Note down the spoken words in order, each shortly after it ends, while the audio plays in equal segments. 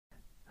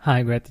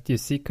Hi,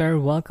 Gratitude Seeker.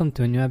 Welcome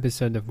to a new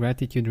episode of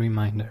Gratitude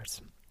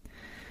Reminders.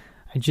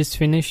 I just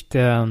finished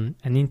an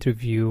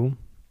interview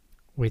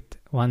with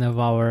one of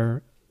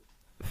our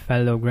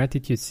fellow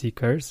Gratitude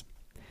Seekers.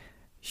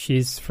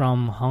 She's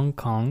from Hong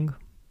Kong,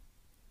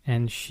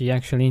 and she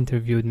actually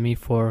interviewed me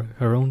for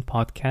her own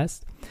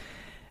podcast.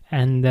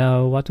 And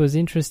what was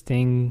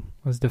interesting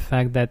was the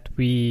fact that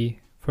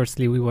we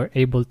were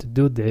able to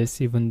do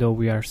this even though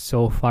we are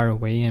so far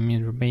away. I'm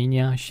in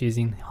Romania, she's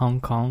in Hong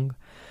Kong.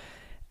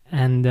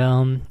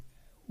 And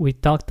we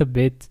talked a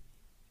bit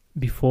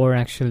before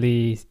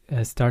actually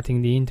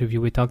starting the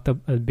interview. We talked a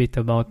bit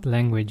about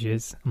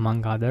languages,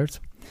 among others.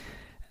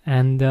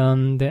 And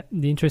the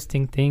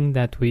interesting thing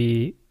that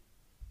we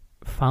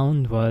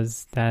found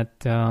was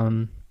that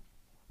I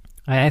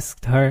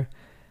asked her,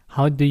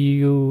 how do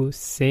you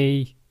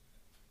say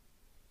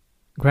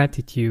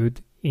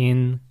gratitude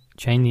in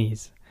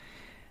Chinese?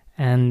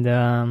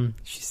 And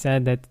she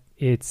said that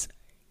it's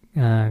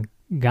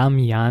Gam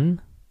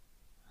Yan.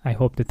 I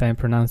hope that I'm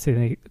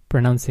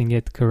pronouncing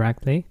it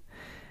correctly.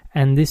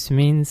 And this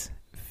means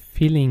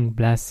feeling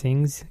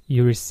blessings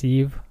you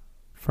receive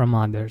from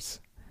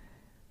others.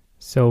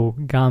 So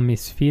Gam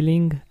is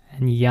feeling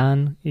and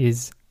Yan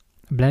is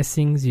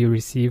blessings you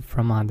receive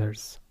from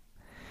others.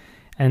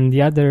 And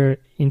the other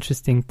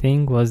interesting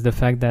thing was the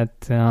fact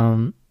that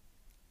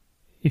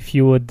if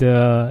you would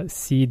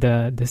see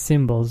the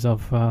symbols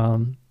of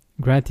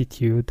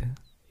gratitude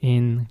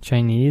in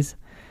Chinese,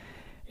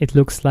 it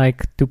looks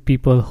like two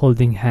people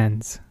holding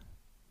hands.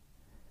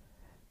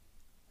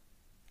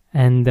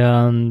 And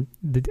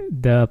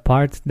the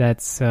part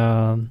that's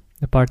the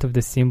part of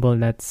the symbol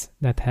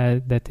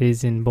that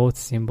is in both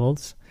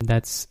symbols,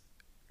 that's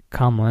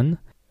common,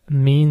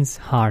 means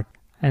heart.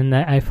 And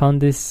I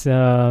found this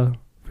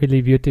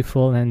really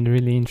beautiful and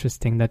really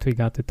interesting that we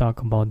got to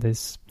talk about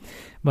this.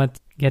 But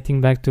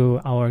getting back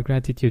to our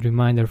gratitude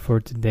reminder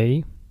for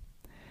today,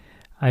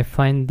 I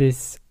find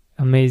this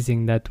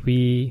amazing that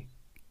we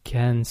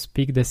can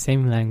speak the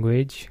same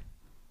language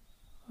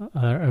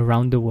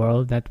around the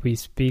world, that we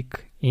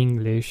speak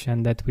English,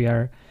 and that we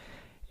are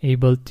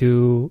able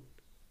to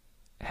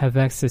have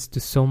access to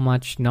so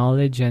much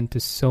knowledge and to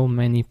so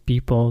many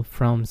people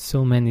from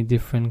so many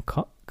different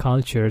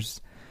cultures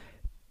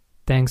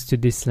thanks to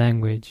this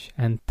language,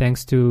 and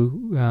thanks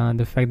to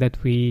the fact that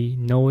we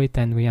know it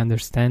and we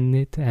understand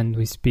it and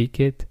we speak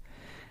it.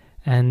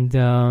 And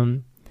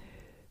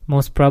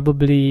most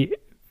probably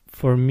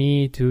for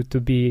me to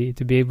be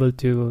able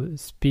to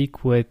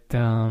speak with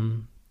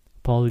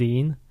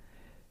Pauline,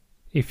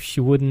 if she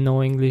wouldn't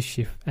know English,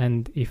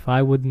 if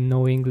I wouldn't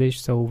know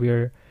English, so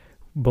we're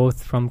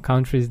both from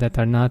countries that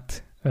are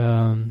not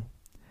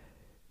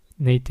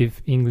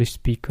native English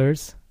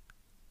speakers,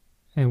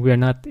 and we are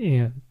not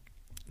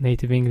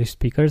native English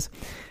speakers.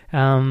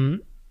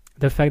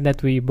 The fact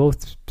that we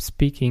both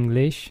speak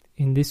English,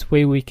 in this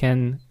way we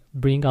can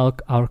bring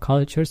our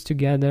cultures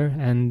together,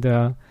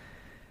 and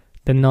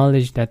the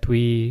knowledge that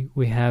we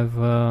have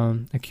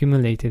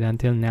accumulated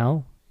until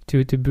now,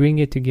 to bring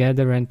it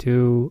together and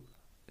to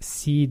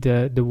see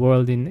the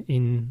world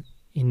in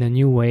a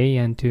new way,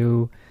 and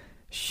to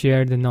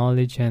share the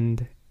knowledge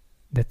and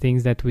the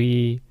things that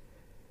we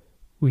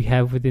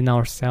have within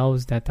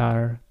ourselves that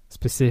are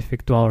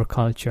specific to our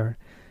culture.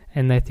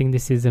 And I think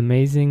this is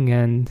amazing,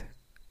 and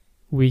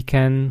we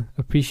can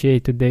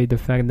appreciate today the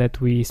fact that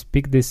we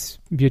speak this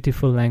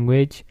beautiful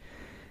language,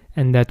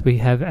 and that we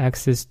have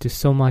access to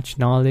so much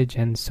knowledge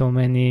and so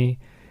many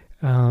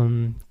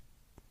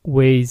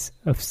ways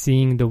of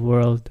seeing the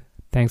world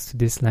thanks to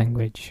this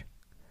language.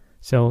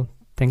 So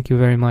thank you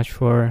very much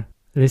for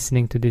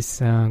listening to this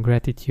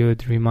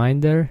gratitude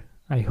reminder.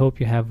 I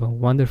hope you have a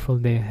wonderful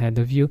day ahead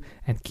of you,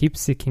 and keep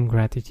seeking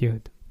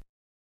gratitude.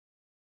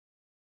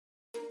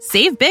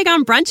 Save big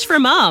on brunch for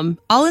mom,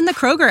 all in the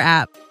Kroger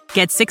app.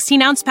 Get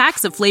 16-ounce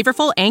packs of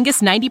flavorful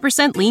Angus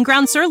 90% lean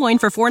ground sirloin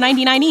for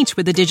 $4.99 each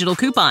with a digital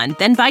coupon.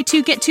 Then buy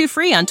 2, get 2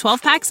 free on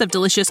 12 packs of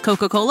delicious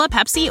Coca-Cola,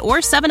 Pepsi, or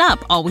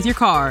 7-Up, all with your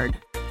card.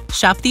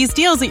 Shop these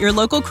deals at your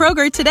local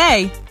Kroger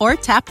today, or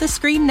tap the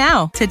screen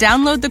now to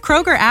download the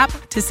Kroger app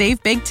to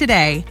save big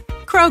today.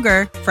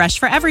 Kroger, fresh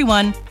for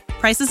everyone.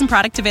 Prices and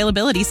product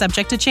availability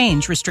subject to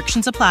change.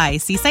 Restrictions apply.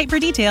 See site for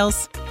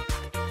details.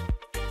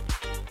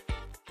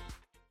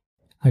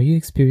 Are you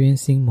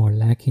experiencing more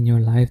lack in your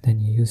life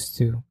than you used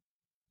to?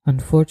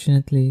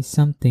 Unfortunately,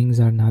 some things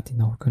are not in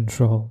our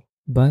control,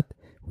 but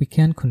we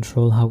can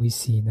control how we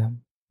see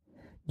them.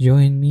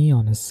 Join me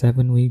on a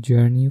 7-week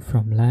journey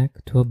from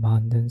lack to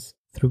abundance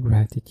through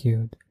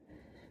gratitude.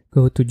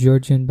 Go to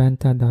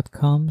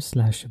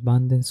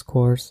georgianbenta.com/abundance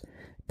course.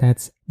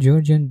 That's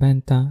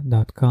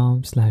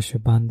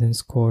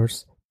georgianbenta.com/abundance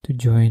course to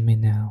join me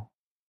now.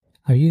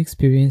 Are you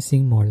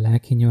experiencing more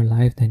lack in your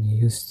life than you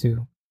used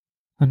to?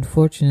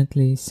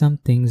 Unfortunately, some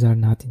things are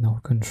not in our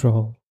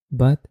control,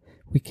 but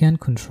we can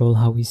control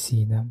how we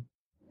see them.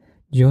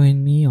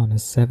 Join me on a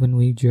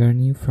 7-week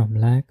journey from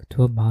lack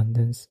to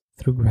abundance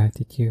through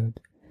gratitude.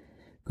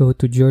 Go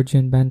to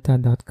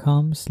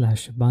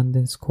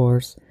georgianbenta.com/abundance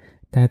course.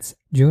 That's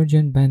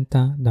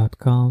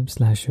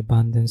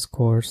georgianbenta.com/abundance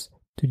course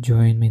to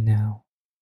join me now.